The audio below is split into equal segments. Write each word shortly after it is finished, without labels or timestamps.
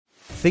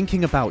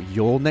thinking about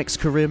your next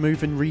career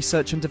move in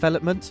research and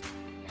development?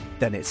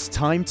 Then it's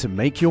time to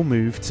make your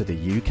move to the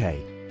UK.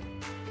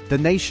 The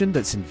nation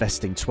that's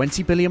investing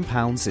 £20 billion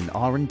in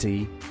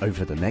R&D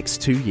over the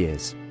next 2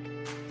 years.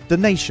 The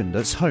nation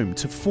that's home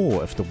to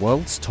 4 of the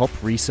world's top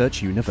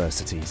research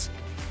universities.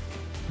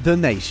 The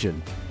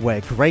nation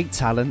where great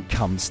talent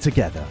comes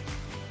together.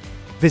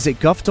 Visit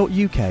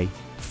gov.uk/great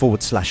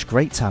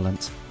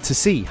talent to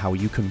see how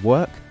you can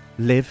work,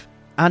 live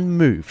and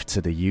move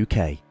to the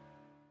UK.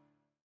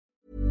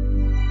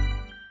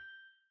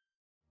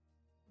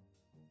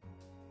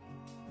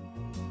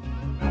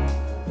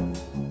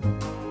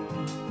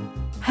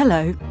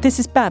 Hello, this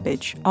is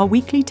Babbage, our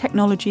weekly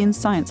technology and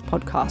science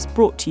podcast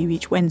brought to you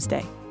each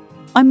Wednesday.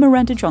 I'm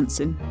Miranda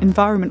Johnson,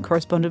 environment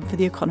correspondent for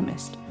The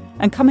Economist,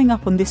 and coming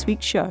up on this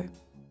week's show.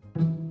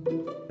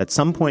 At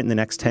some point in the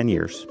next 10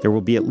 years, there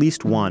will be at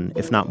least one,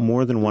 if not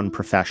more than one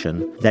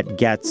profession that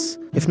gets,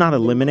 if not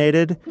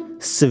eliminated,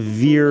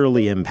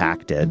 severely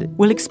impacted.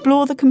 We'll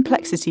explore the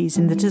complexities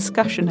in the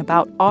discussion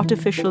about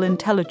artificial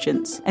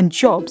intelligence and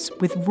jobs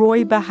with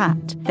Roy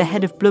Bahat, the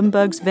head of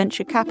Bloomberg's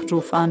venture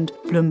capital fund,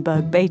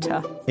 Bloomberg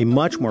Beta. A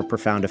much more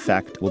profound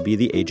effect will be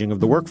the aging of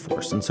the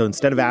workforce. And so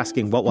instead of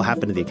asking what will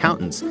happen to the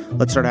accountants,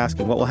 let's start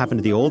asking what will happen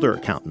to the older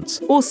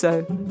accountants.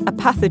 Also, a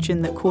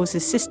pathogen that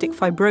causes cystic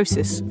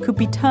fibrosis could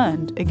be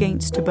turned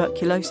against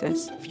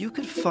tuberculosis. If you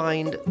could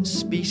find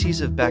species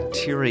of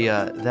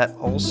bacteria that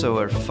also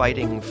are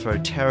fighting for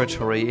territory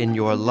in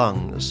your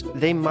lungs,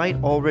 they might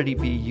already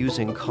be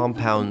using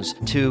compounds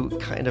to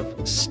kind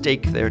of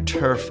stake their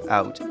turf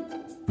out.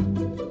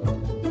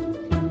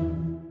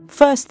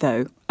 First,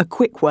 though, a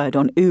quick word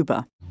on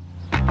Uber.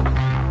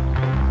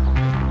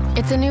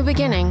 It's a new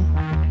beginning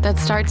that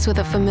starts with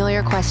a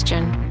familiar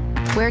question.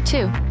 Where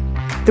to?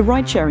 The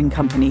ride-sharing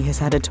company has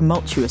had a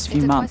tumultuous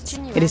few months.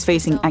 It is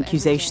facing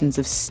accusations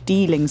of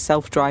stealing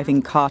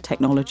self-driving car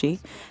technology,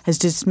 has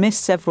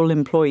dismissed several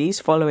employees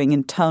following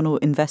internal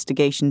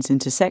investigations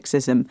into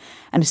sexism,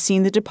 and has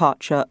seen the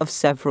departure of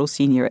several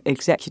senior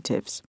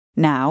executives.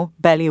 Now,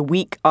 barely a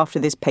week after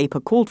this paper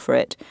called for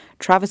it,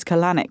 Travis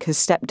Kalanick has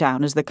stepped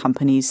down as the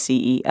company's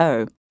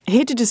CEO.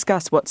 Here to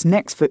discuss what's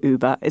next for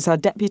Uber is our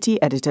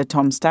deputy editor,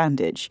 Tom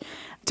Standage.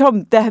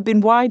 Tom, there have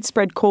been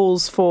widespread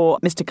calls for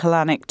Mr.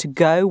 Kalanick to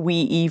go. We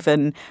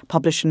even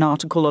published an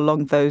article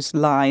along those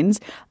lines.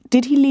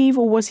 Did he leave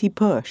or was he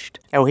pushed?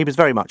 Oh, he was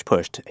very much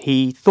pushed.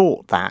 He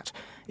thought that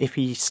if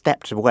he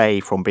stepped away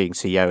from being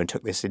CEO and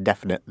took this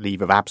indefinite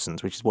leave of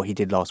absence, which is what he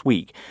did last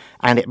week,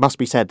 and it must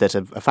be said that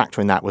a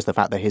factor in that was the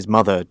fact that his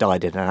mother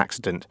died in an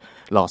accident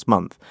last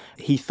month,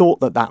 he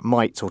thought that that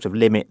might sort of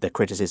limit the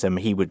criticism.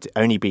 He would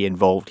only be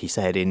involved, he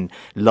said, in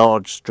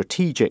large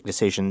strategic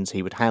decisions.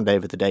 He would hand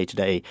over the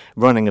day-to-day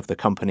running of the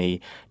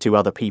company to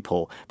other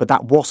people. But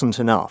that wasn't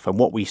enough. And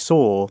what we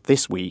saw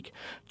this week,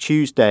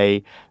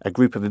 Tuesday, a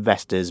group of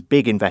investors,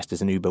 big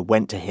investors in Uber,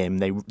 went to him.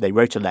 They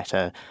wrote a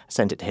letter,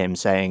 sent it to him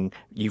saying,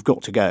 "You've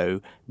got to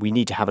go. We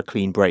need to have a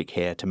clean break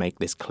here to make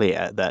this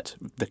clear that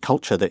the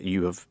culture that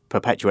you have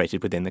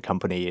perpetuated within the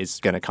company is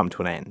going to come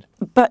to an end."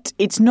 But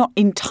it's not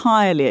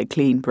entirely a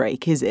clean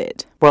break, is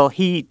it? Well,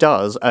 he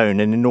does own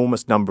an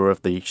enormous number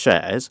of the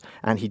shares,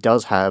 and he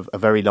does have a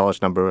very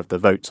large number of the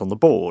votes on the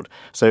board.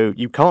 So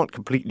you can't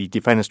completely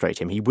defenestrate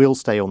him. He will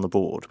stay on the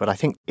board. But I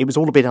think it was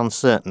all a bit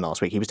uncertain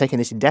last week. He was taking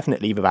this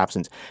indefinite leave of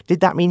absence. Did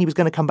that mean he was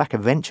going to come back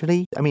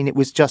eventually? I mean, it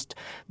was just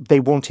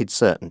they wanted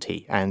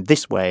certainty. And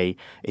this way,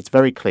 it's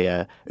very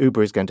clear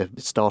Uber is going to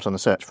start on a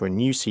search for a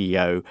new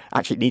CEO.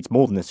 Actually, it needs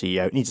more than a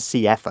CEO. It needs a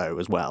CFO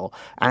as well,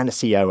 and a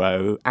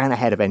COO, and a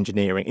head of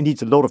engineering. It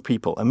needs a lot of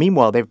people. And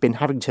meanwhile, they've been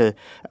having to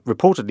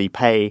reportedly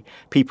pay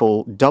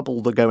people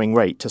double the going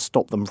rate to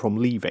stop them from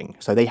leaving.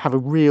 So they have a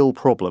real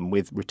problem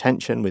with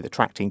retention, with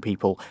attracting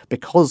people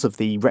because of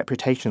the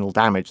reputational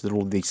damage that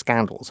all of these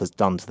scandals has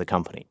done to the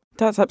company.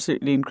 That's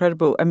absolutely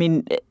incredible. I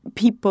mean,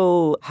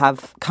 people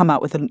have come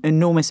out with an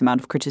enormous amount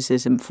of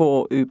criticism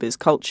for Uber's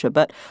culture,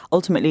 but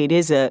ultimately it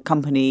is a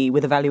company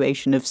with a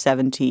valuation of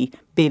 $70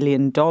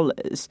 billion.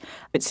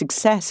 Its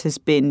success has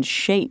been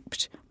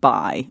shaped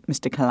by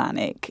Mr.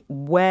 Kalanick.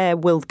 Where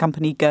will the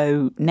company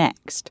go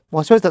next?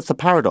 Well, I suppose that's the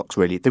paradox,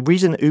 really. The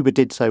reason Uber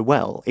did so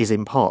well is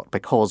in part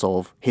because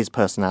of his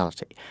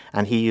personality.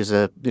 And he is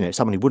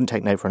someone who wouldn't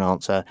take no for an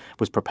answer,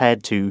 was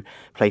prepared to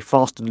play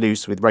fast and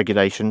loose with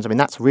regulations. I mean,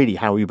 that's really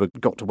how Uber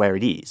got to where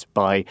it is,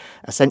 by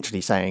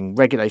essentially saying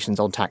regulations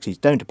on taxis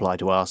don't apply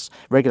to us,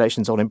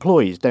 regulations on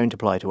employees don't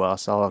apply to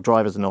us, our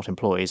drivers are not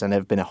employees, and there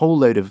have been a whole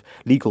load of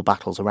legal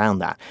battles around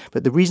that.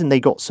 But the reason they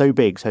got so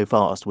big so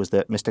fast was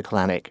that Mr.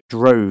 Kalanick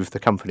drove the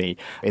company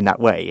in that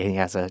way. He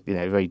has a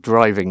very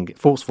driving,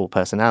 forceful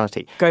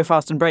personality. Go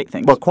fast and break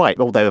things. Well, quite.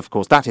 Although, of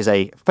course, that is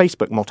a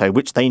Facebook motto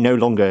which they no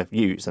longer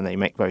use, and they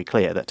make very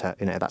clear that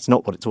that's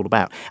not what it's all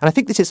about. And I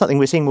think this is something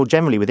we're seeing more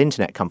generally with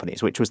internet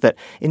companies, which was that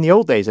in the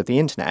old days of the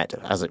internet,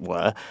 as it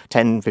were,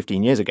 10,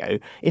 15 years ago,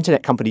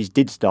 internet companies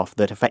did stuff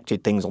that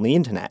affected things on the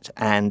internet.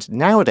 And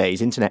nowadays,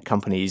 internet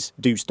companies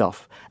do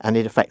stuff and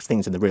it affects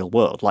things in the real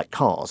world, like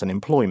cars and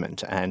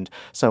employment and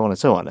so on and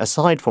so on,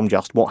 aside from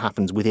just what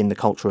happens within the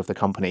culture of the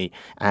company. company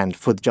and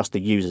for just the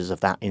users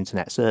of that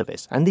internet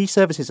service. And these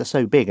services are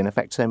so big and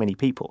affect so many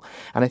people.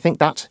 And I think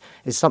that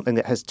is something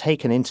that has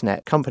taken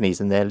internet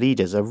companies and their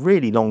leaders a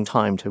really long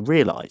time to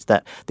realize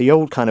that the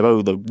old kind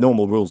of, the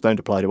normal rules don't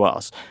apply to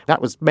us,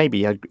 that was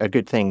maybe a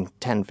good thing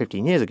 10,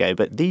 15 years ago.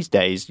 But these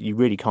days, you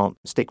really can't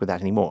stick with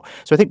that anymore.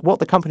 So I think what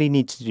the company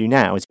needs to do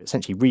now is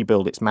essentially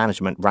rebuild its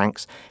management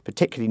ranks,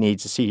 particularly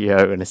needs a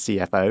CEO and a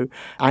CFO.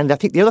 And I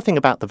think the other thing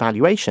about the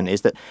valuation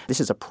is that this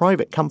is a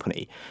private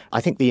company. I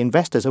think the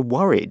investors are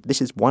worried.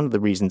 This is one of the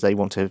reasons they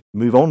want to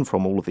move on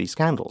from all of these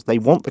scandals. They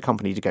want the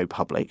company to go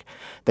public.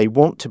 They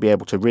want to be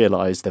able to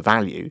realize the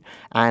value.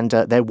 And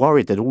they're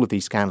worried that all of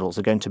these scandals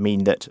are going to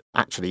mean that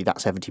actually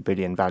that 70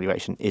 billion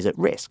valuation is at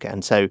risk.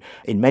 And so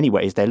in many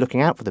ways, they're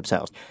looking out for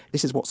themselves.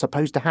 This is what's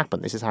supposed to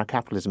happen. This is how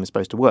capitalism is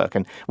supposed to work.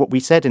 And what we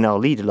said in our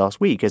leader last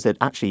week is that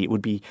actually it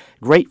would be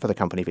great for the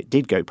company if it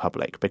did go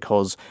public,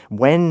 because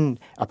when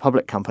a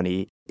public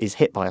company is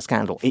hit by a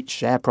scandal, its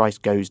share price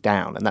goes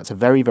down. And that's a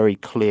very, very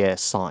clear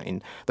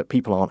sign that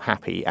people aren't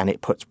happy, and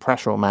it puts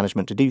pressure on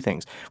management to do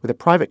things. With a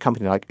private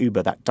company like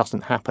Uber, that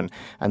doesn't happen,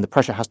 and the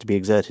pressure has to be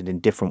exerted in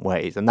different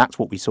ways. And that's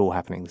what we saw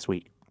happening this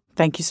week.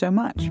 Thank you so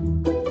much.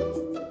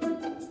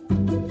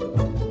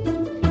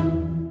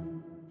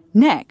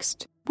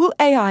 Next, will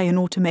AI and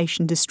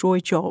automation destroy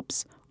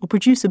jobs or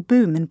produce a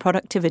boom in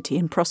productivity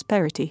and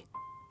prosperity?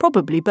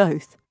 Probably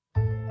both.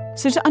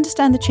 So to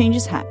understand the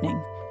changes happening,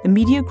 the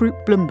media group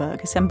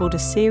Bloomberg assembled a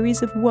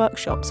series of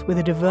workshops with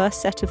a diverse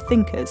set of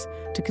thinkers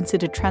to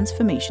consider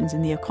transformations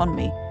in the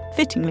economy,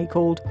 fittingly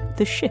called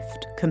the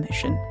Shift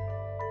Commission.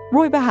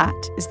 Roy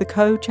Bahat is the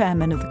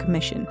co-chairman of the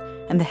commission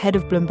and the head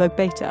of Bloomberg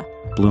Beta,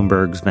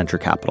 Bloomberg's venture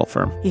capital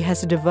firm. He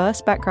has a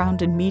diverse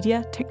background in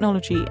media,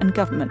 technology and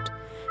government,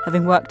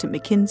 having worked at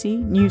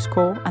McKinsey, News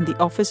Corp and the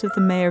Office of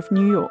the Mayor of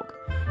New York,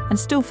 and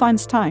still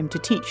finds time to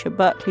teach at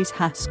Berkeley's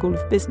Haas School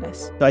of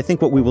Business. I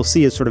think what we will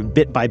see is sort of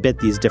bit by bit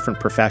these different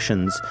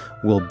professions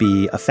will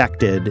be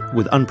affected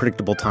with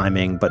unpredictable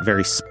timing, but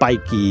very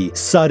spiky,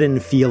 sudden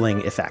feeling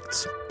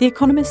effects. The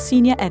Economist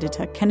senior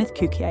editor, Kenneth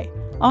Cukier,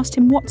 asked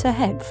him what's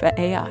ahead for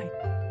AI.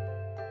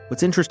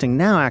 What's interesting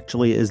now,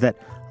 actually, is that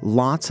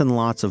lots and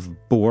lots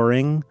of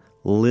boring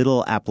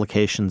little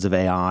applications of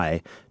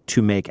AI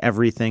to make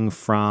everything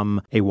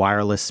from a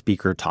wireless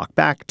speaker talk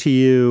back to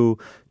you,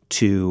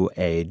 to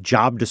a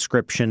job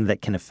description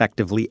that can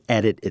effectively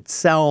edit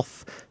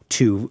itself,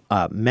 to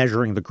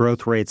measuring the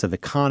growth rates of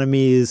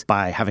economies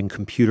by having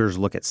computers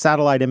look at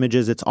satellite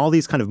images. It's all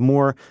these kind of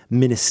more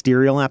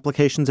ministerial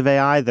applications of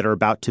AI that are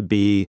about to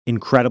be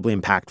incredibly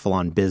impactful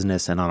on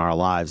business and on our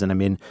lives. And I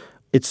mean,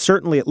 it's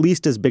certainly at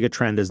least as big a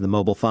trend as the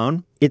mobile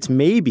phone. It's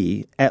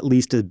maybe at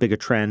least as big a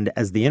trend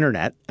as the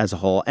internet as a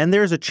whole. And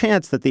there's a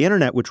chance that the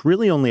internet, which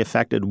really only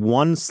affected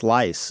one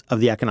slice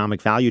of the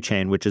economic value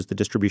chain, which is the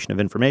distribution of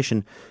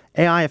information,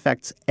 AI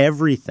affects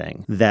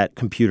everything that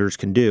computers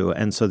can do.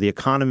 And so the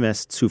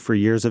economists who for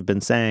years have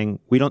been saying,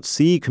 we don't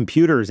see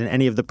computers in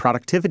any of the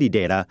productivity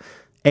data,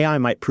 AI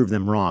might prove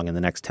them wrong in the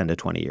next 10 to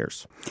 20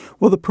 years.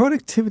 Well, the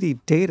productivity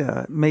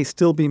data may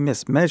still be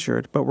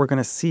mismeasured, but we're going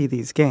to see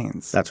these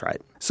gains. That's right.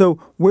 So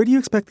where do you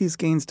expect these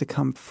gains to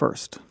come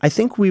first? I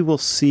think we will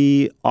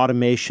see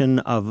automation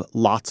of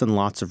lots and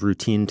lots of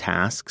routine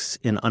tasks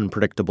in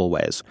unpredictable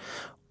ways.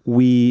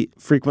 We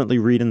frequently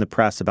read in the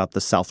press about the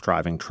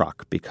self-driving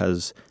truck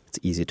because it's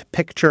easy to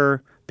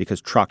picture,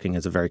 because trucking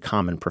is a very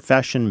common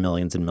profession,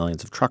 millions and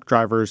millions of truck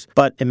drivers.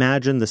 But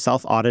imagine the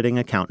self-auditing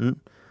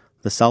accountant,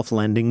 the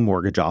self-lending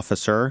mortgage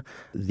officer,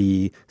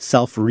 the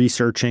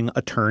self-researching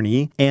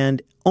attorney, and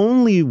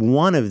only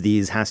one of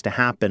these has to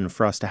happen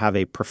for us to have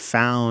a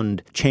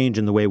profound change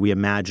in the way we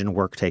imagine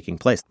work taking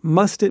place.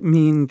 Must it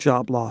mean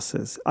job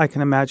losses? I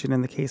can imagine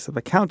in the case of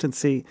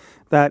accountancy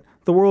that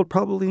the world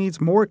probably needs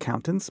more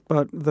accountants,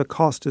 but the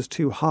cost is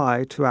too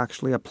high to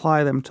actually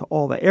apply them to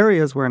all the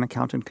areas where an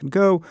accountant can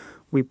go.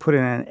 We put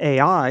in an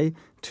AI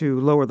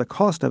to lower the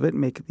cost of it,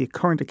 make the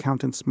current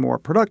accountants more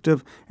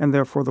productive, and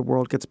therefore the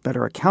world gets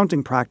better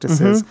accounting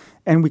practices,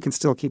 and we can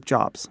still keep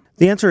jobs.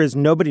 The answer is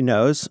nobody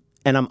knows,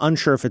 and I'm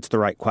unsure if it's the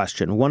right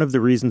question. One of the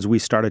reasons we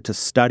started to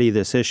study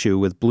this issue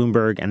with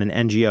Bloomberg and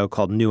an NGO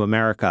called New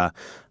America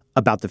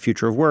about the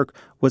future of work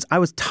was I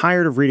was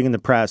tired of reading in the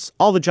press,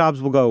 all the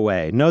jobs will go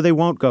away. No, they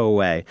won't go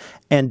away.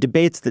 And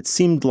debates that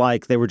seemed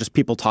like they were just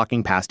people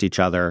talking past each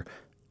other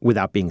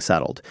without being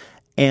settled.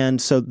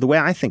 And so the way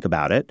I think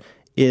about it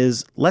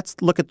is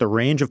let's look at the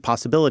range of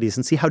possibilities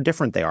and see how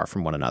different they are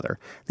from one another.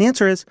 The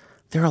answer is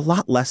they're a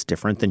lot less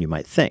different than you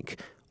might think.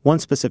 One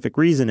specific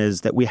reason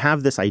is that we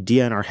have this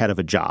idea in our head of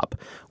a job,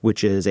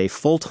 which is a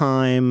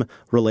full-time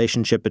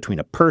relationship between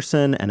a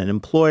person and an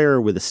employer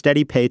with a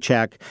steady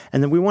paycheck.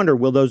 And then we wonder,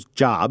 will those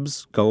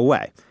jobs go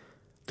away?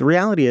 The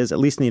reality is, at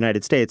least in the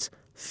United States,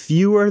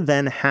 fewer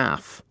than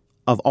half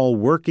of all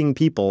working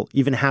people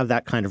even have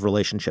that kind of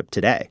relationship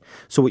today.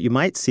 So what you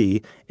might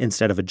see,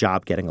 instead of a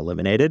job getting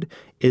eliminated,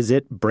 is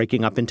it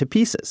breaking up into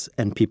pieces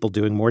and people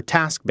doing more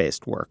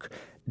task-based work.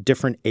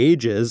 different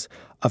ages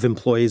of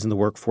employees in the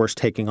workforce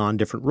taking on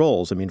different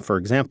roles. I mean, for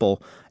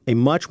example, a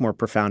much more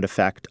profound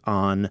effect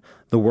on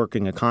the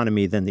working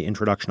economy than the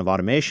introduction of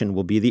automation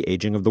will be the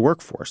aging of the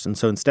workforce. And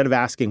so instead of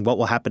asking what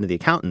will happen to the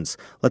accountants,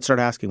 let's start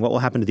asking what will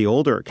happen to the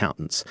older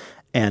accountants.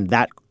 And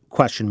that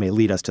question may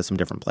lead us to some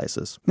different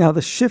places. Now,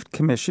 the Shift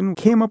Commission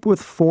came up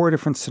with 4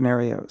 different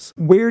scenarios.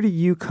 Where do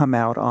you come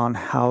out on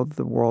how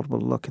the world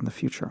will look in the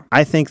future?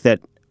 I think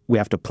that we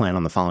have to plan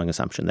on the following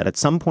assumption, that at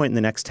some point in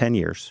the next 10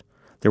 years,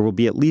 there will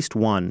be at least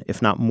one,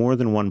 if not more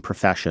than one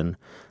profession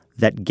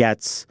that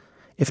gets,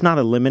 if not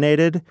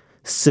eliminated,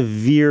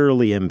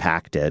 severely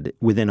impacted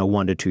within a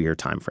 1 to 2 year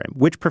time frame.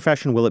 Which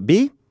profession will it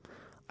be?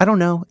 I don't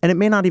know. And it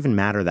may not even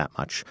matter that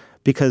much,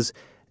 because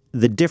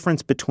the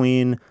difference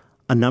between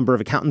a number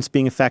of accountants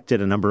being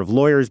affected, a number of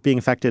lawyers being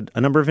affected, a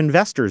number of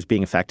investors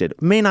being affected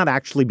may not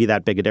actually be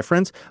that big a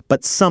difference,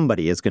 but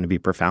somebody is going to be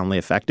profoundly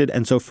affected.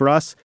 And so for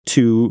us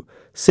to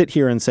sit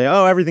here and say,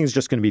 oh, everything's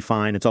just going to be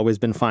fine, it's always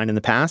been fine in the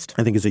past,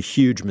 I think is a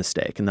huge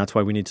mistake. And that's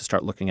why we need to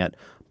start looking at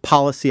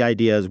policy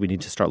ideas. We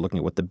need to start looking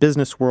at what the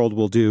business world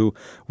will do.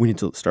 We need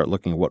to start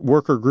looking at what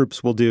worker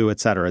groups will do,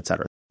 et cetera, et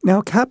cetera. Now,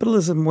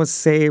 capitalism was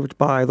saved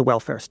by the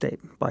welfare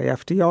state, by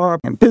FDR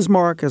and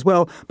Bismarck as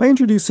well, by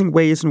introducing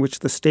ways in which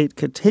the state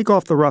could take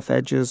off the rough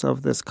edges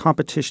of this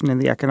competition in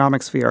the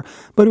economic sphere.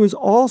 But it was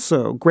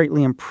also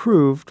greatly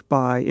improved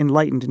by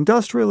enlightened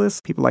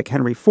industrialists, people like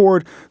Henry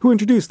Ford, who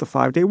introduced the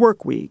 5-day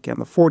work week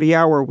and the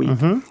 40-hour week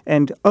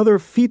and other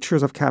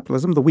features of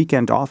capitalism, the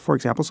weekend off, for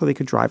example, so they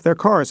could drive their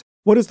cars.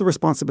 What is the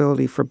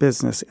responsibility for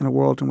business in a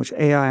world in which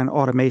AI and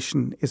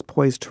automation is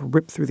poised to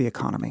rip through the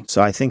economy?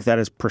 So I think that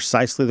is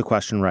precisely the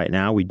question right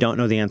now. We don't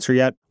know the answer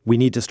yet. We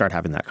need to start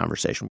having that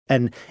conversation.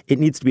 And it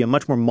needs to be a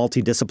much more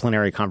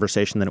multidisciplinary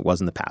conversation than it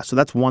was in the past. So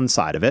that's one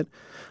side of it.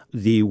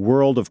 The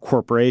world of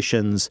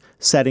corporations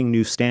setting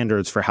new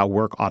standards for how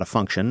work ought to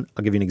function.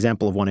 I'll give you an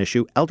example of one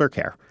issue, elder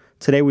care.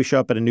 Today we show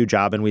up at a new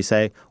job and we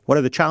say, what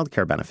are the child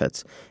care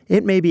benefits?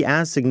 It may be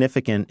as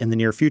significant in the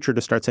near future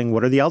to start saying,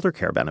 what are the elder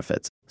care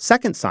benefits?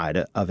 Second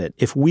side of it,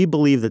 if we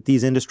believe that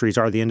these industries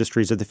are the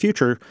industries of the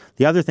future,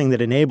 the other thing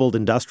that enabled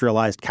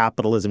industrialized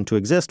capitalism to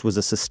exist was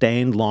a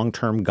sustained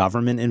long-term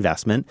government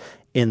investment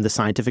in the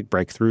scientific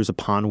breakthroughs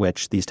upon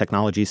which these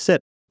technologies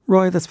sit.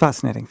 Roy, that's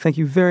fascinating. Thank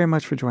you very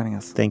much for joining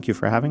us. Thank you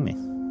for having me.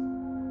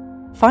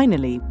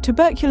 Finally,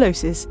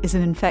 tuberculosis is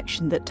an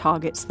infection that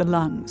targets the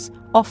lungs,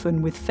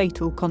 often with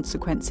fatal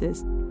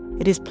consequences.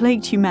 It has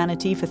plagued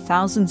humanity for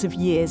thousands of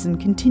years and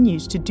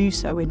continues to do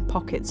so in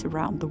pockets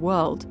around the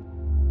world.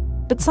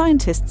 But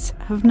scientists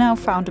have now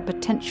found a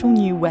potential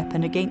new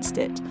weapon against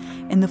it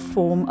in the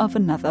form of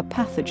another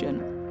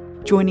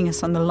pathogen. Joining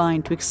us on the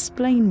line to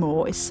explain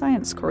more is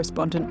science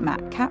correspondent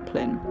Matt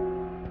Kaplan.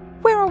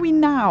 Where are we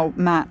now,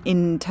 Matt,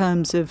 in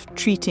terms of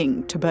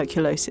treating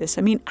tuberculosis?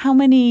 I mean, how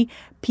many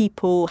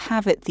people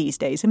have it these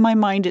days? In my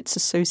mind, it's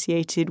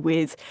associated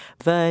with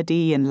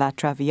Verdi and La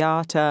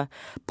Traviata,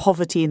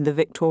 poverty in the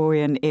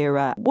Victorian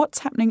era. What's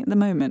happening at the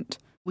moment?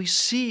 We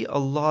see a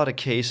lot of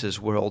cases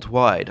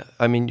worldwide.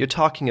 I mean, you're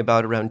talking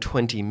about around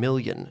 20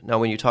 million. Now,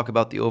 when you talk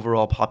about the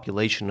overall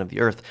population of the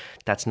Earth,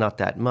 that's not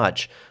that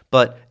much,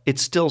 but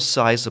it's still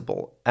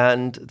sizable.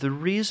 And the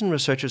reason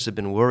researchers have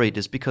been worried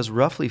is because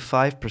roughly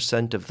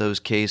 5% of those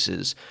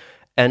cases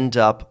end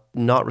up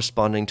not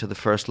responding to the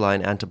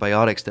first-line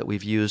antibiotics that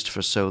we've used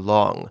for so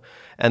long.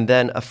 And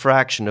then a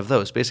fraction of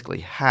those, basically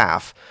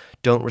half,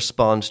 don't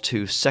respond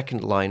to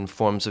second-line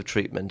forms of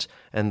treatment,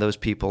 and those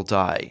people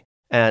die.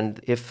 And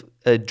if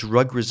a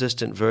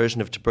drug-resistant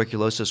version of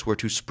tuberculosis were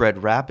to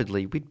spread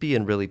rapidly, we'd be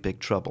in really big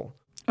trouble.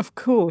 Of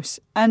course.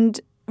 And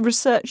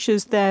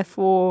researchers,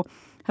 therefore,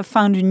 have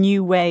found a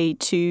new way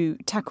to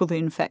tackle the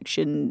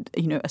infection,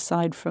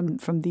 aside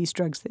from these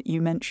drugs that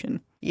you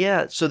mentioned.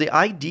 Yeah, so the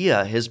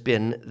idea has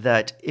been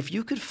that if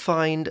you could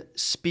find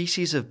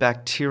species of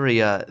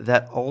bacteria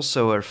that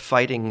also are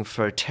fighting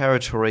for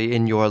territory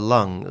in your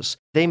lungs,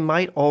 they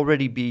might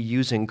already be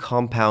using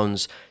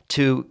compounds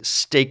to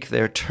stake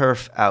their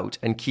turf out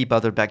and keep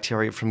other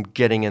bacteria from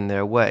getting in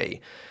their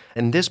way.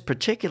 And this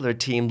particular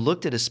team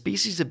looked at a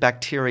species of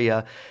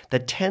bacteria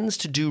that tends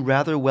to do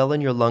rather well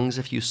in your lungs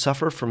if you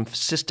suffer from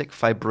cystic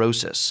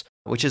fibrosis,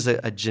 which is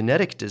a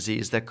genetic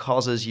disease that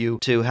causes you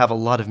to have a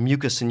lot of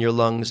mucus in your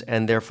lungs,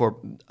 and therefore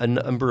a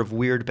number of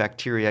weird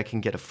bacteria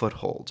can get a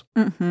foothold.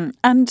 Mm-hmm.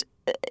 And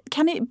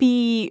can it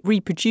be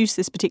reproduce,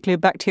 this particular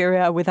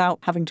bacteria, without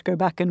having to go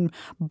back and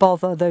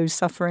bother those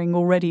suffering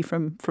already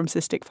from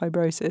cystic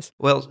fibrosis?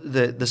 Well,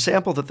 the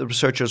sample that the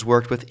researchers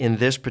worked with in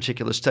this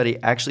particular study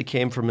actually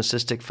came from a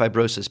cystic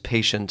fibrosis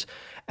patient,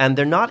 and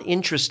they're not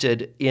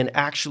interested in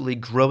actually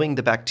growing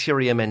the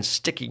bacterium and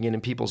sticking it in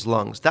people's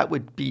lungs. That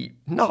would be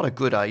not a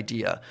good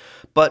idea.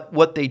 But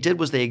what they did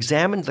was they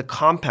examined the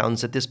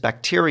compounds that this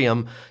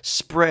bacterium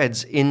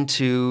spreads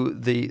into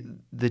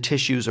the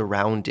tissues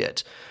around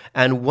it.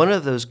 And one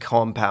of those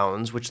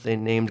compounds, which they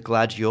named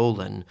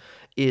gladiolin,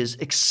 is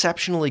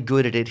exceptionally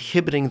good at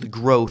inhibiting the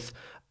growth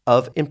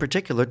of, in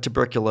particular,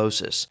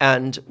 tuberculosis.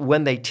 And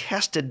when they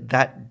tested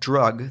that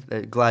drug,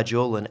 the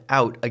gladiolin,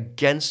 out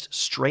against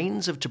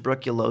strains of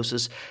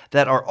tuberculosis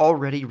that are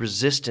already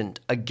resistant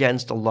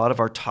against a lot of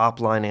our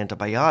top-line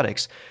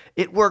antibiotics,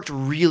 it worked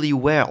really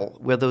well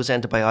where those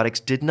antibiotics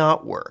did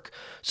not work.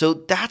 So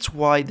that's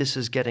why this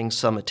is getting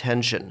some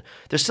attention.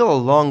 There's still a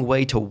long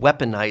way to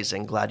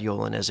weaponizing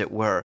gladiolin, as it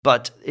were,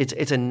 but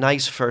it's a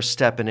nice first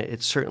step, and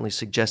it certainly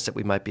suggests that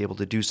we might be able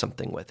to do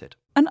something with it.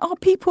 And are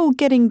people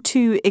getting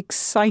too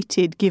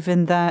excited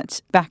given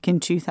that back in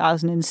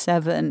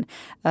 2007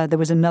 there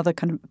was another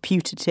kind of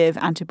putative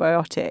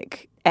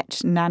antibiotic,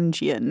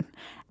 etnangion,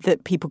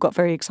 that people got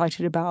very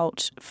excited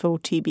about for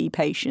TB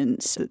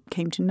patients that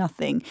came to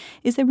nothing?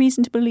 Is there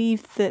reason to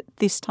believe that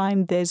this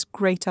time there's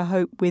greater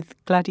hope with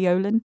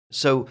gladiolin?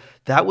 So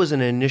that was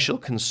an initial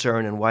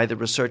concern, and why the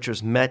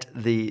researchers met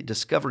the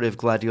discovery of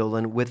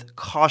gladiolin with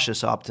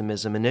cautious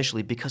optimism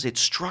initially, because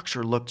its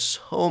structure looked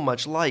so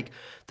much like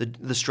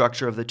the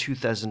structure of the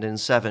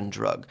 2007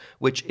 drug,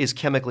 which is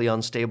chemically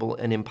unstable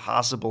and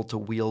impossible to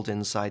wield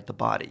inside the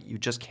body. You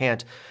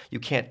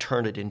can't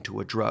turn it into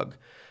a drug.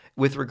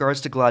 With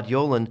regards to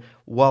gladiolin,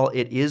 while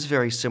it is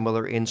very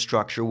similar in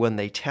structure, when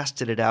they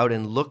tested it out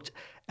and looked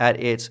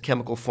at its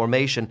chemical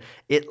formation,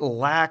 it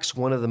lacks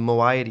one of the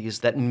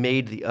moieties that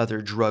made the other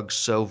drugs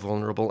so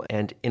vulnerable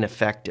and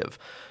ineffective.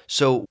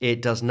 So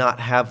it does not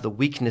have the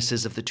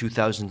weaknesses of the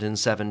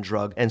 2007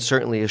 drug, and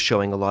certainly is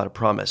showing a lot of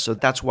promise. So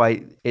that's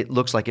why it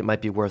looks like it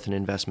might be worth an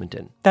investment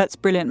in. That's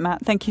brilliant,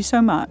 Matt. Thank you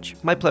so much.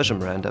 My pleasure,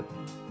 Miranda.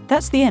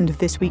 That's the end of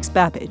this week's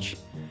Babbage.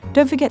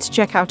 Don't forget to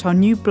check out our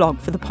new blog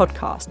for the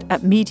podcast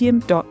at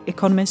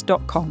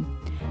medium.economist.com.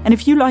 And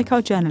if you like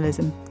our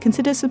journalism,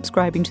 consider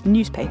subscribing to the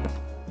newspaper.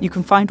 You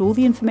can find all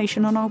the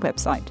information on our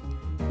website.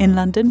 In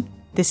London,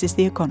 this is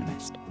The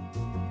Economist.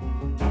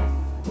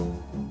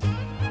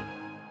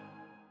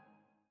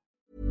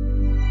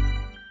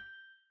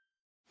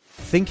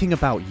 Thinking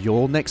about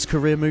your next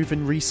career move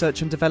in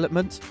research and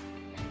development?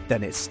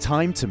 Then it's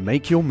time to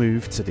make your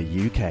move to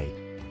the UK.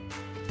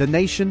 The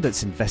nation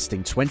that's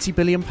investing £20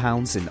 billion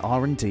in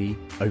R&D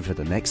over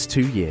the next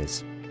 2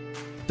 years.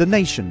 The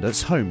nation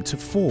that's home to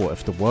 4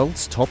 of the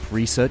world's top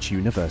research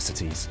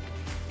universities.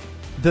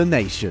 The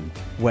nation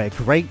where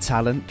great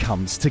talent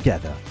comes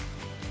together.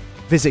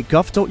 Visit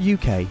gov.uk/great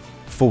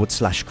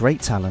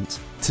talent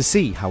to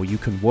see how you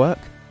can work,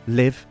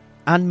 live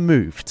and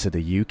move to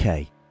the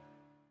UK.